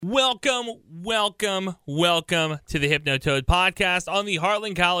Welcome to the Hypnotoad podcast on the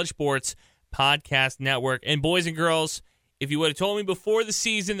Heartland College Sports Podcast Network. And boys and girls, if you would have told me before the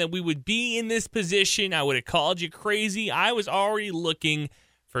season that we would be in this position, I would have called you crazy. I was already looking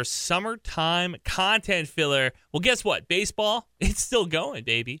for summertime content filler. Well, guess what? Baseball, it's still going,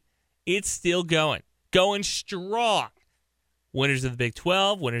 baby. It's still going. Going strong. Winners of the Big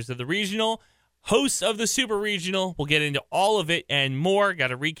 12, winners of the regional, hosts of the Super Regional. We'll get into all of it and more. Got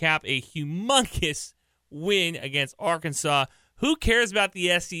to recap a humongous win against Arkansas. Who cares about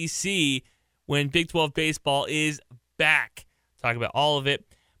the SEC when Big 12 baseball is back? Talk about all of it.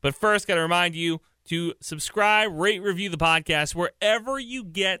 But first, got to remind you to subscribe, rate, review the podcast wherever you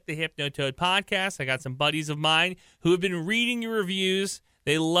get the Hypnotoad podcast. I got some buddies of mine who have been reading your reviews.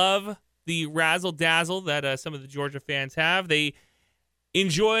 They love the razzle-dazzle that some of the Georgia fans have. They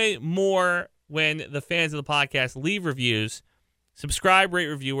enjoy more when the fans of the podcast leave reviews. Subscribe, rate,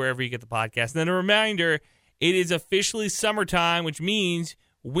 review wherever you get the podcast. And then a reminder, it is officially summertime, which means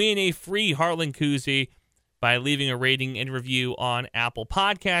win a free Heartland koozie by leaving a rating and review on Apple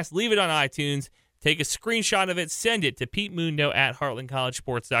Podcasts. Leave it on iTunes. Take a screenshot of it. Send it to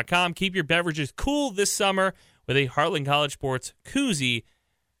PeteMundo@HeartlandCollegeSports.com. Keep your beverages cool this summer with a Heartland College Sports koozie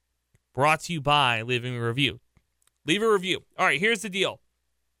brought to you by leaving a review. Leave a review. All right, here's the deal.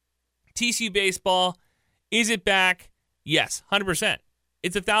 TCU baseball, is it back? Yes, 100%.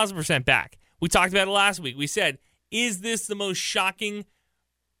 It's 1,000% back. We talked about it last week. We said, is this the most shocking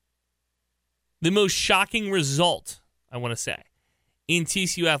result, I want to say, in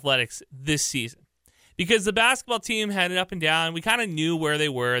TCU athletics this season? Because the basketball team had it up and down. We kind of knew where they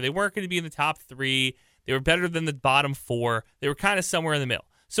were. They weren't going to be in the top 3. They were better than the bottom 4. They were kind of somewhere in the middle.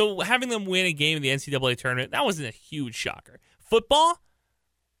 So having them win a game in the NCAA tournament, that wasn't a huge shocker. Football,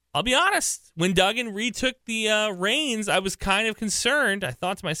 I'll be honest, when Duggan retook the reins, I was kind of concerned. I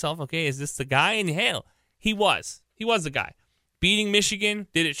thought to myself, okay, is this the guy? And hell, he was. He was the guy. Beating Michigan,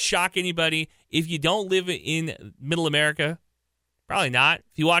 did it shock anybody? If you don't live in Middle America, probably not.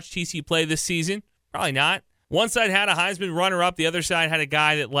 If you watch TCU play this season, probably not. One side had a Heisman runner-up. The other side had a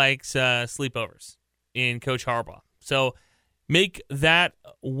guy that likes sleepovers in Coach Harbaugh. So make that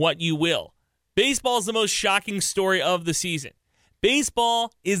what you will. Baseball is the most shocking story of the season.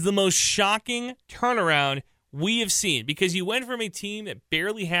 Baseball is the most shocking turnaround we have seen because you went from a team that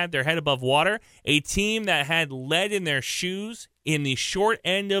barely had their head above water, a team that had lead in their shoes in the short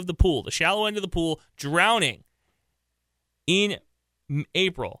end of the pool, the shallow end of the pool, drowning in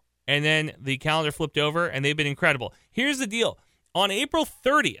April. And then the calendar flipped over, and they've been incredible. Here's the deal. On April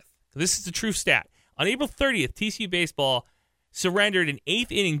 30th, this is the true stat. On April 30th, TCU baseball surrendered an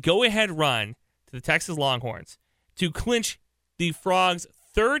 8th-inning go-ahead run to the Texas Longhorns to clinch the Frogs'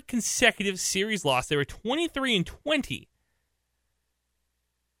 third consecutive series loss. They were 23-20,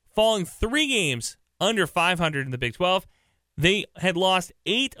 falling 3 games under 500 in the Big 12. They had lost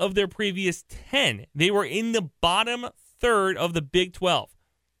 8 of their previous 10. They were in the bottom third of the Big 12.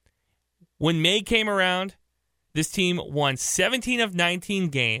 When May came around, this team won 17 of 19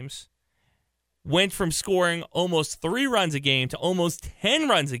 games, went from scoring almost 3 runs a game to almost 10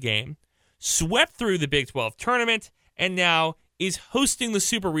 runs a game, swept through the Big 12 tournament, and now is hosting the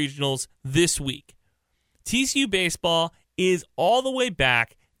Super Regionals this week. TCU baseball is all the way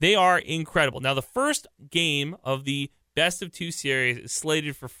back. They are incredible. Now, the first game of the best of 2 series is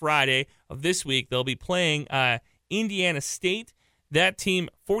slated for Friday of this week. They'll be playing Indiana State. That team,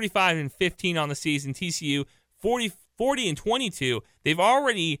 45-15 on the season. TCU, 40-22. They've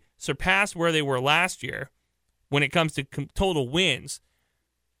already surpassed where they were last year when it comes to total wins.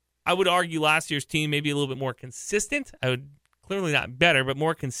 I would argue last year's team may be a little bit more consistent. Clearly not better, but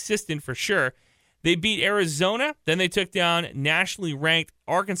more consistent for sure. They beat Arizona. Then they took down nationally ranked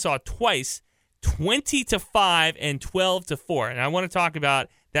Arkansas twice, 20-5 and 12-4. And I want to talk about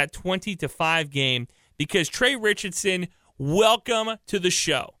that 20-5 game because Trey Richardson, welcome to the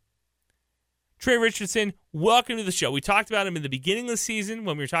show. Trey Richardson, welcome to the show. We talked about him in the beginning of the season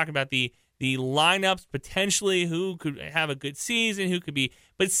when we were talking about the lineups, potentially who could have a good season, who could be.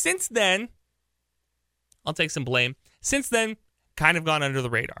 But since then, I'll take some blame. Since then, kind of gone under the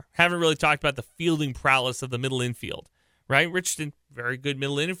radar. Haven't really talked about the fielding prowess of the middle infield, right? Richardson, very good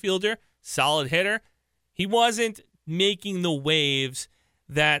middle infielder, solid hitter. He wasn't making the waves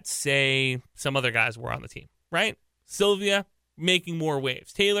that, say, some other guys were on the team, right? Sylvia making more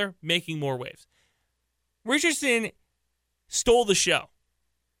waves. Taylor making more waves. Richardson stole the show.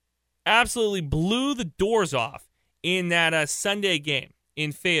 Absolutely blew the doors off in that Sunday game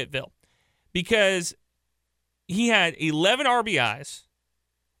in Fayetteville because he had 11 RBIs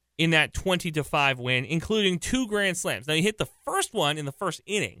in that 20-5 win, including 2 grand slams. Now, he hit the first one in the first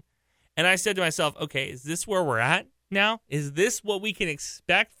inning, and I said to myself, okay, is this where we're at now? Is this what we can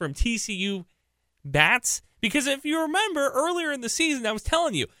expect from TCU bats? Because if you remember earlier in the season, I was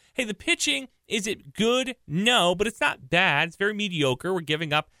telling you, hey, the pitching, is it good? No, but it's not bad. It's very mediocre. We're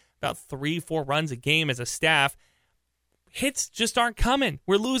giving up about 3-4 runs a game as a staff. Hits just aren't coming.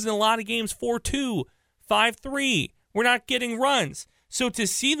 We're losing a lot of games 4-2, 5-3. We're not getting runs. So to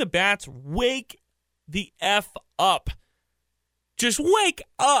see the bats wake the F up, just wake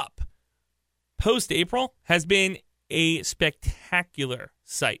up, post-April has been a spectacular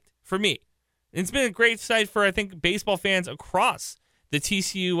sight for me. It's been a great sight for, I think, baseball fans across the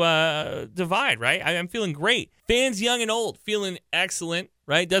TCU divide, right? I'm feeling great. Fans young and old feeling excellent,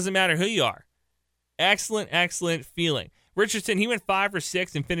 right? Doesn't matter who you are. Excellent, excellent feeling. Richardson, he went 5 for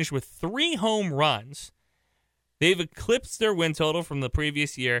 6 and finished with 3 home runs. They've eclipsed their win total from the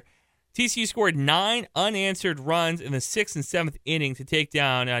previous year. TCU scored 9 unanswered runs in the 6th and 7th inning to take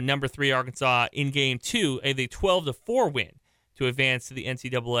down number 3 Arkansas in Game 2, a 12-4 win to advance to the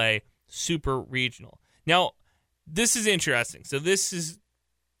NCAA Super Regional. Now, this is interesting. So this is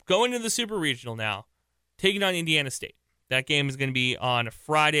going to the Super Regional now, taking on Indiana State. That game is going to be on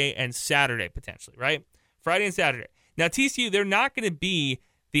Friday and Saturday, potentially, right? Friday and Saturday. Now, TCU, they're not going to be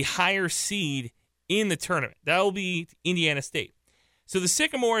the higher seed in the tournament. That will be Indiana State. So the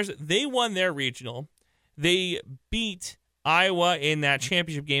Sycamores, they won their regional. They beat Iowa in that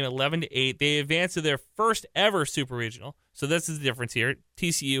championship game 11-8. They advanced to their first ever Super Regional. So this is the difference here.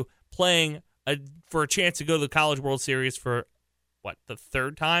 TCU playing for a chance to go to the College World Series for, the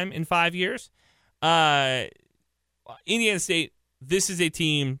 3rd time in 5 years? Indiana State, this is a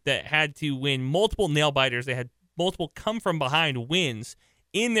team that had to win multiple nail-biters. They had multiple come-from-behind wins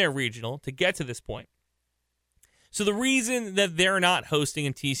in their regional to get to this point. So the reason that they're not hosting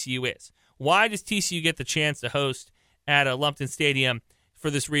in TCU is, why does TCU get the chance to host at a Lumpton Stadium for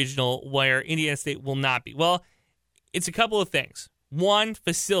this regional where Indiana State will not be? Well, it's a couple of things. One,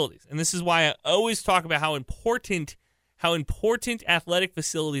 facilities. And this is why I always talk about how important athletic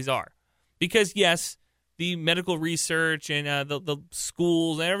facilities are. Because, yes, the medical research and the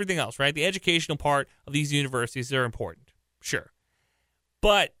schools and everything else, right? The educational part of these universities are important. Sure.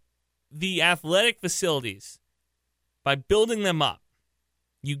 But the athletic facilities, by building them up,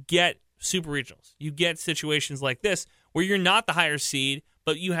 you get super regionals. You get situations like this where you're not the higher seed,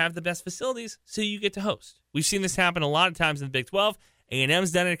 but you have the best facilities, so you get to host. We've seen this happen a lot of times in the Big 12.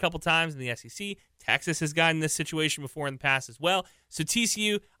 A&M's done it a couple times in the SEC. Texas has gotten this situation before in the past as well. So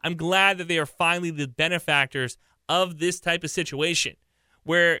TCU, I'm glad that they are finally the benefactors of this type of situation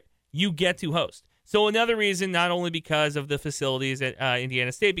where you get to host. So another reason, not only because of the facilities at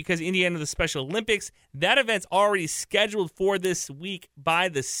Indiana State, because Indiana, the Special Olympics, that event's already scheduled for this week by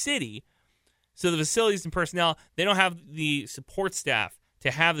the city. So the facilities and personnel, they don't have the support staff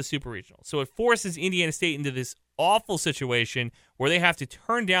to have the Super Regional. So it forces Indiana State into this awful situation where they have to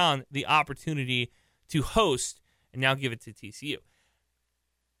turn down the opportunity to host and now give it to TCU.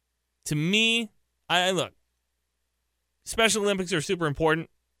 To me, I look, Special Olympics are super important,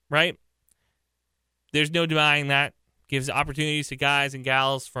 right? There's no denying that. Gives opportunities to guys and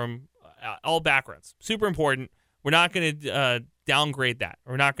gals from all backgrounds. Super important. We're not going to downgrade that.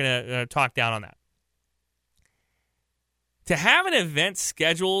 We're not going to talk down on that. To have an event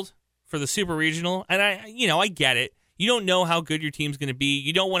scheduled for the Super Regional, and I get it. You don't know how good your team's going to be.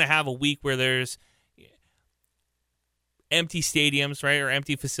 You don't want to have a week where there's empty stadiums, right, or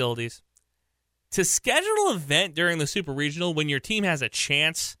empty facilities. To schedule an event during the Super Regional when your team has a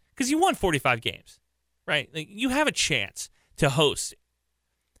chance, because you won 45 games. Right? Like, you have a chance to host.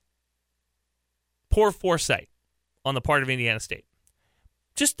 Poor foresight on the part of Indiana State.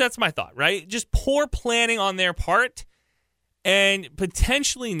 Just that's my thought, right? Just poor planning on their part. And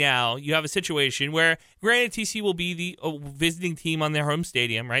potentially now you have a situation where, granted, TCU will be the visiting team on their home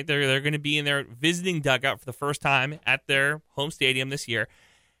stadium, right? They're going to be in their visiting dugout for the first time at their home stadium this year.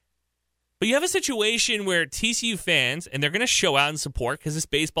 But you have a situation where TCU fans, and they're going to show out and support because this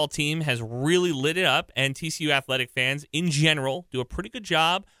baseball team has really lit it up, and TCU athletic fans in general do a pretty good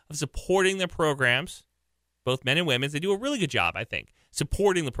job of supporting their programs, both men and women. They do a really good job, I think,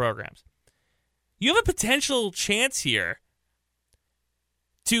 supporting the programs. You have a potential chance here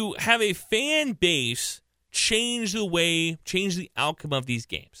to have a fan base change the outcome of these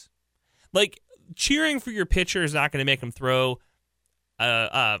games. Like, cheering for your pitcher is not going to make them throw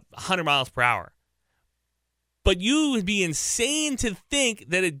 100 miles per hour. But you would be insane to think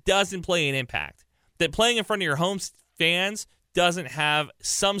that it doesn't play an impact. That playing in front of your home fans doesn't have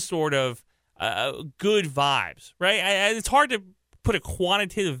some sort of good vibes, right? It's hard to put a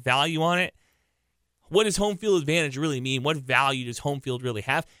quantitative value on it. What does home field advantage really mean? What value does home field really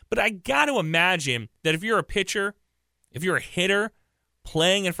have? But I got to imagine that if you're a pitcher, if you're a hitter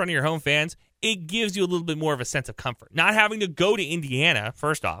playing in front of your home fans, it gives you a little bit more of a sense of comfort. Not having to go to Indiana,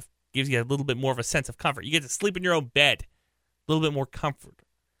 first off, gives you a little bit more of a sense of comfort. You get to sleep in your own bed. A little bit more comfort.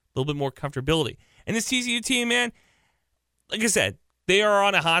 A little bit more comfortability. And this TCU team, man, like I said, they are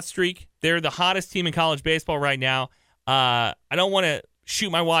on a hot streak. They're the hottest team in college baseball right now. I don't want to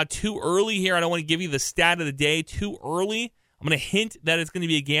shoot my wad too early here. I don't want to give you the stat of the day too early. I'm going to hint that it's going to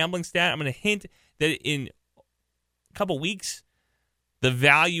be a gambling stat. I'm going to hint that in a couple weeks, the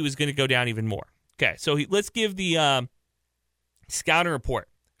value is going to go down even more. Okay, so let's give the scouting report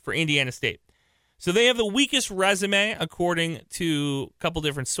for Indiana State. So they have the weakest resume, according to a couple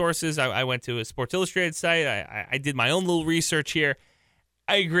different sources. I went to a Sports Illustrated site. I did my own little research here.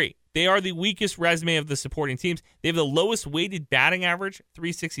 I agree. They are the weakest resume of the supporting teams. They have the lowest weighted batting average,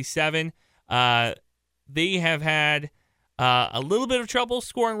 367. They have had a little bit of trouble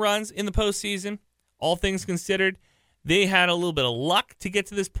scoring runs in the postseason, all things considered. They had a little bit of luck to get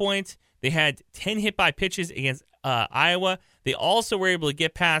to this point. They had 10 hit-by pitches against Iowa. They also were able to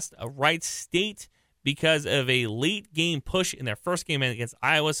get past Wright State because of a late-game push in their first game against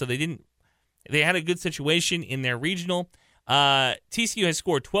Iowa, so they had a good situation in their regional. TCU has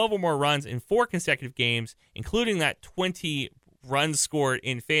scored 12 or more runs in 4 consecutive games, including that 20 runs scored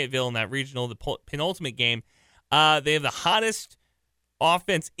in Fayetteville in that regional, the penultimate game. They have the hottest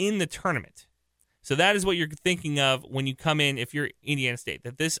offense in the tournament. So that is what you're thinking of when you come in if you're Indiana State,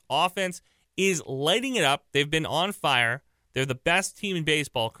 that this offense is lighting it up. They've been on fire. They're the best team in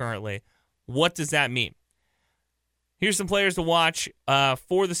baseball currently. What does that mean? Here's some players to watch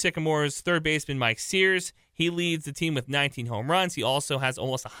for the Sycamores. Third baseman Mike Sears. He leads the team with 19 home runs. He also has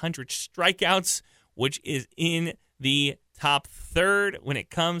almost 100 strikeouts, which is in the top third when it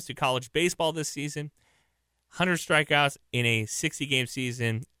comes to college baseball this season. 100 strikeouts in a 60-game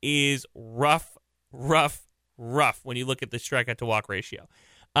season is rough when you look at the strikeout-to-walk ratio.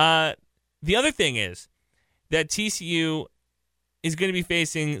 The other thing is that TCU is going to be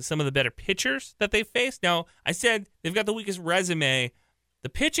facing some of the better pitchers that they've faced. Now, I said they've got the weakest resume. The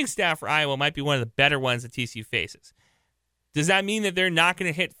pitching staff for Iowa might be one of the better ones that TCU faces. Does that mean that they're not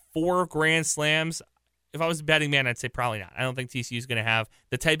going to hit 4 grand slams? If I was a betting man, I'd say probably not. I don't think TCU is going to have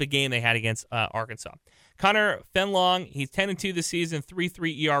the type of game they had against Arkansas. Connor Fenlong, he's 10-2 this season,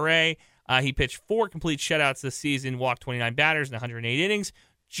 3.3 ERA. He pitched 4 complete shutouts this season, walked 29 batters in 108 innings.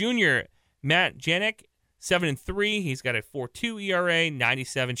 Junior Matt Janik, 7-3. He's got a 4.2 ERA,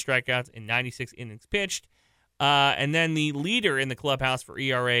 97 strikeouts, and 96 innings pitched. And then the leader in the clubhouse for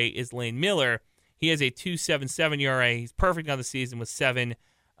ERA is Lane Miller. He has a 2.77 ERA. He's perfect on the season with 7-0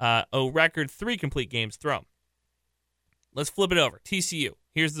 record, 3 complete games thrown. Let's flip it over. TCU.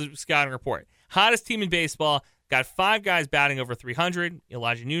 Here's the scouting report. Hottest team in baseball. Got 5 guys batting over 300.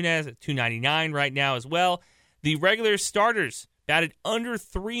 Elijah Nunez at 299 right now as well. The regular starters batted under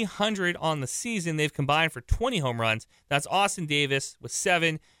 300 on the season. They've combined for 20 home runs. That's Austin Davis with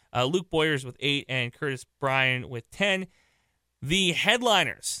 7, Luke Boyers with 8, and Curtis Bryan with 10. The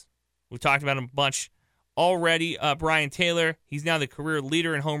headliners, we've talked about them a bunch already. Brian Taylor, he's now the career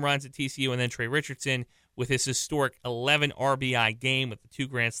leader in home runs at TCU, and then Trey Richardson with his historic 11 RBI game with the 2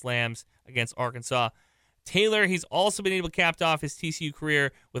 grand slams against Arkansas. Taylor, he's also been able to cap off his TCU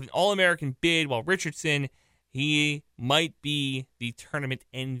career with an All-American bid, while Richardson, he might be the tournament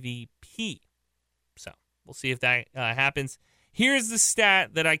MVP. So we'll see if that happens. Here's the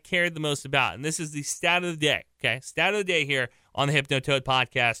stat that I cared the most about, and this is the stat of the day. Okay, stat of the day here on the Hypnotoad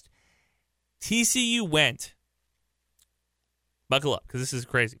podcast. TCU went, buckle up because this is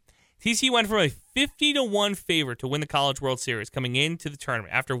crazy. TCU went from a 50-1 favorite to win the College World Series coming into the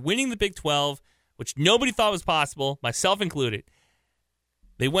tournament after winning the Big 12, which nobody thought was possible, myself included.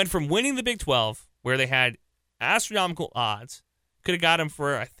 They went from winning the Big 12, where they had astronomical odds, could have got them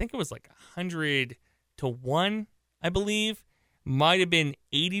for, I think it was like 100-1, I believe. Might have been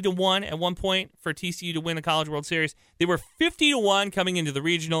 80-1 at one point for TCU to win the College World Series. They were 50-1 coming into the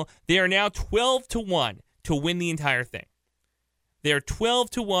regional. They are now 12-1 to win the entire thing. They are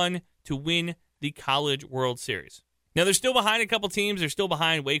 12-1 to win the College World Series. Now, they're still behind a couple teams. They're still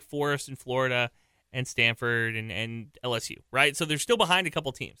behind Wake Forest and Florida and Stanford and LSU, right? So they're still behind a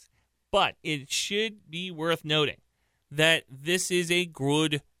couple teams. But it should be worth noting that this is a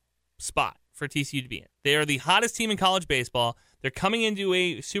good spot for TCU to be in. They are the hottest team in college baseball. They're coming into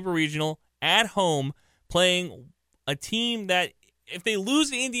a super regional at home, playing a team that, if they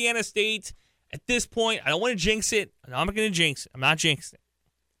lose to Indiana State at this point, I don't want to jinx it. I'm not going to jinx it. I'm not jinxing it.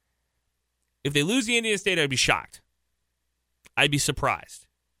 If they lose to Indiana State, I'd be shocked. I'd be surprised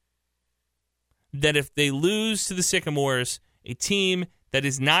that if they lose to the Sycamores, a team that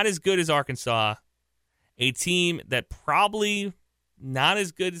is not as good as Arkansas, a team that probably not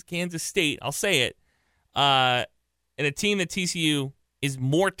as good as Kansas State, I'll say it, and a team that TCU is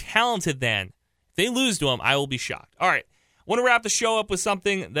more talented than, if they lose to them, I will be shocked. All right, I want to wrap the show up with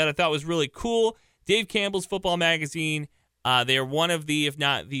something that I thought was really cool. Dave Campbell's football magazine, they are one of the, if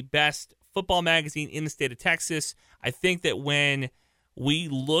not the best football magazine in the state of Texas. I think that when we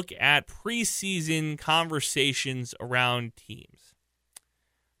look at preseason conversations around teams,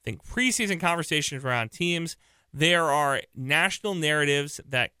 there are national narratives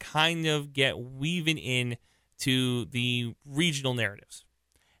that kind of get weaving in to the regional narratives.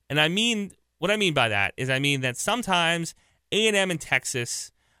 And what I mean by that is that sometimes A&M and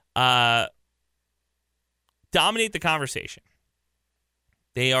Texas dominate the conversation.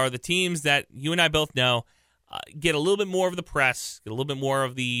 They are the teams that you and I both know get a little bit more of the press, get a little bit more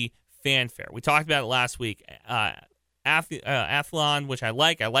of the fanfare. We talked about it last week. Athlon, which I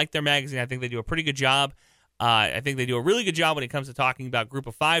like. I like their magazine. I think they do a pretty good job. I think they do a really good job when it comes to talking about Group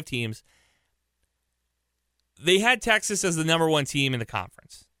of 5 teams. They had Texas as the number 1 team in the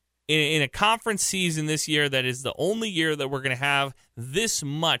conference. In a conference season this year that is the only year that we're going to have this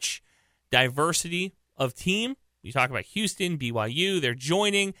much diversity of team. You talk about Houston, BYU, they're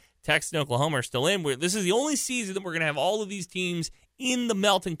joining. Texas and Oklahoma are still in. This is the only season that we're going to have all of these teams in the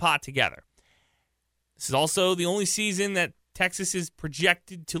melting pot together. This is also the only season that Texas is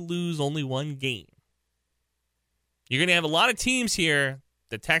projected to lose only 1 game. You're going to have a lot of teams here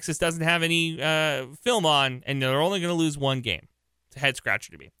that Texas doesn't have any film on, and they're only going to lose 1 game. It's a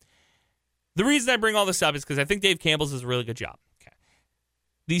head-scratcher to me. The reason I bring all this up is because I think Dave Campbell's does a really good job. Okay.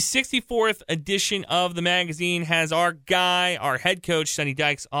 The 64th edition of the magazine has our guy, our head coach, Sonny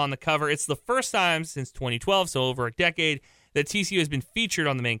Dykes, on the cover. It's the first time since 2012, so over a decade, that TCU has been featured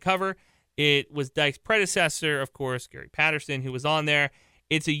on the main cover. It was Dykes' predecessor, of course, Gary Patterson, who was on there.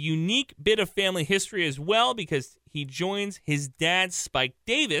 It's a unique bit of family history as well because he joins his dad, Spike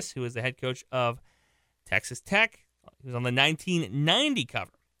Davis, who is the head coach of Texas Tech. He was on the 1990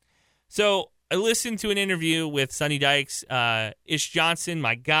 cover. So I listened to an interview with Sonny Dykes. Ish Johnson,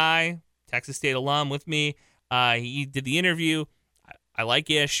 my guy, Texas State alum with me. He did the interview. I like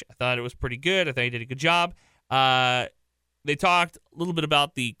Ish. I thought it was pretty good. I thought he did a good job. They talked a little bit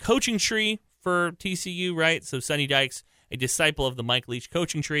about the coaching tree for TCU, right? So Sonny Dykes, a disciple of the Mike Leach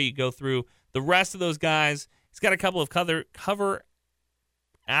coaching tree. You go through the rest of those guys. He's got a couple of cover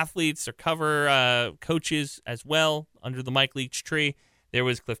athletes or cover coaches as well under the Mike Leach tree. There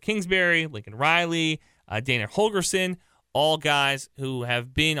was Cliff Kingsbury, Lincoln Riley, Dana Holgerson, all guys who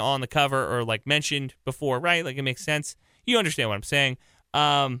have been on the cover or like mentioned before, right? Like it makes sense. You understand what I'm saying.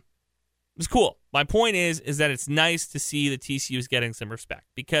 It's cool. My point is that it's nice to see the TCU is getting some respect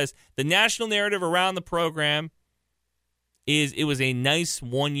because the national narrative around the program is it was a nice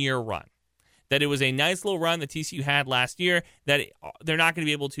 1-year run. That it was a nice little run that TCU had last year, that they're not going to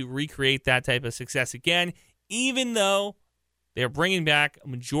be able to recreate that type of success again, even though they're bringing back a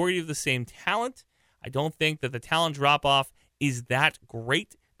majority of the same talent. I don't think that the talent drop-off is that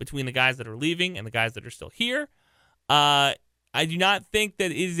great between the guys that are leaving and the guys that are still here. I do not think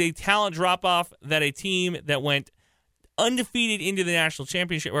that it is a talent drop-off that a team that went undefeated into the national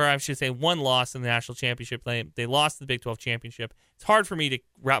championship, or I should say 1 loss in the national championship. They lost the Big 12 championship. It's hard for me to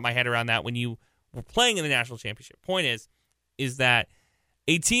wrap my head around that when you were playing in the national championship. Point is that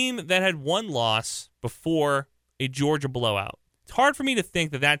a team that had 1 loss before a Georgia blowout, it's hard for me to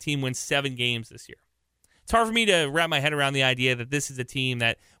think that that team wins 7 games this year. It's hard for me to wrap my head around the idea that this is a team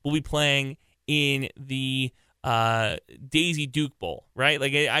that will be playing in the Daisy Duke Bowl, right?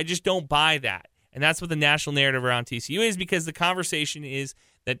 Like I just don't buy that. And that's what the national narrative around TCU is because the conversation is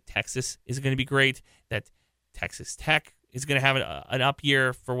that Texas is going to be great, that Texas Tech is going to have an up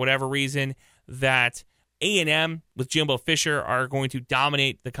year for whatever reason, that A&M with Jimbo Fisher are going to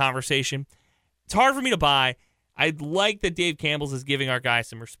dominate the conversation. It's hard for me to buy. I like that Dave Campbell's is giving our guys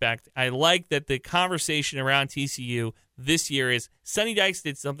some respect. I like that the conversation around TCU this year is Sonny Dykes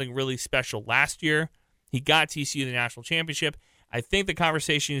did something really special last year. He got TCU the national championship. I think the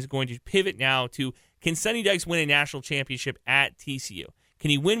conversation is going to pivot now to, can Sonny Dykes win a national championship at TCU? Can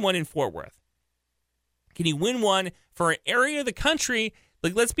he win one in Fort Worth? Can he win one for an area of the country?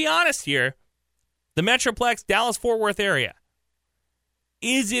 Like, let's be honest here. The Metroplex, Dallas-Fort Worth area.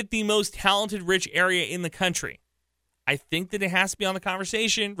 Is it the most talented, rich area in the country? I think that it has to be on the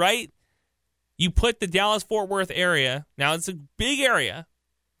conversation, right? You put the Dallas-Fort Worth area, now it's a big area,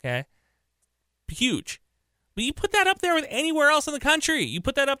 okay? Huge. But you put that up there with anywhere else in the country. You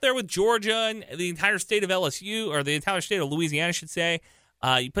put that up there with Georgia and the entire state of LSU, or the entire state of Louisiana, I should say.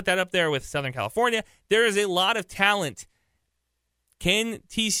 You put that up there with Southern California. There is a lot of talent. Can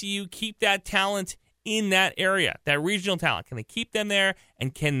TCU keep that talent in that area, that regional talent? Can they keep them there?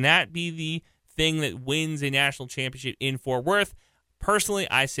 And can that be the thing that wins a national championship in Fort Worth? Personally,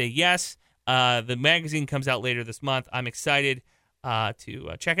 I say yes. The magazine comes out later this month. I'm excited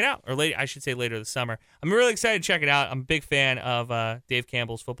to check it out, or I should say later this summer. I'm really excited to check it out. I'm a big fan of Dave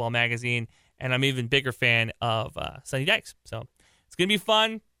Campbell's football magazine, and I'm an even bigger fan of Sonny Dykes. So it's going to be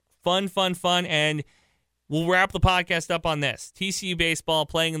fun, and we'll wrap the podcast up on this. TCU baseball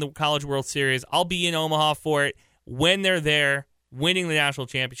playing in the College World Series. I'll be in Omaha for it. When they're there, winning the national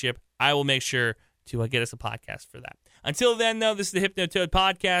championship, I will make sure to get us a podcast for that. Until then, though, this is the Hypnotoad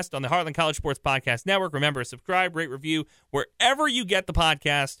Podcast on the Heartland College Sports Podcast Network. Remember, subscribe, rate, review wherever you get the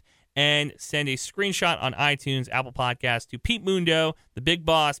podcast, and send a screenshot on iTunes, Apple Podcasts to Pete Mundo, the big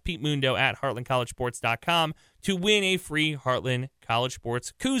boss, Pete Mundo at heartlandcollegesports.com, to win a free Heartland College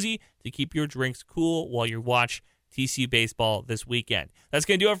Sports koozie to keep your drinks cool while you watch TCU baseball this weekend. That's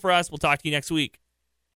going to do it for us. We'll talk to you next week.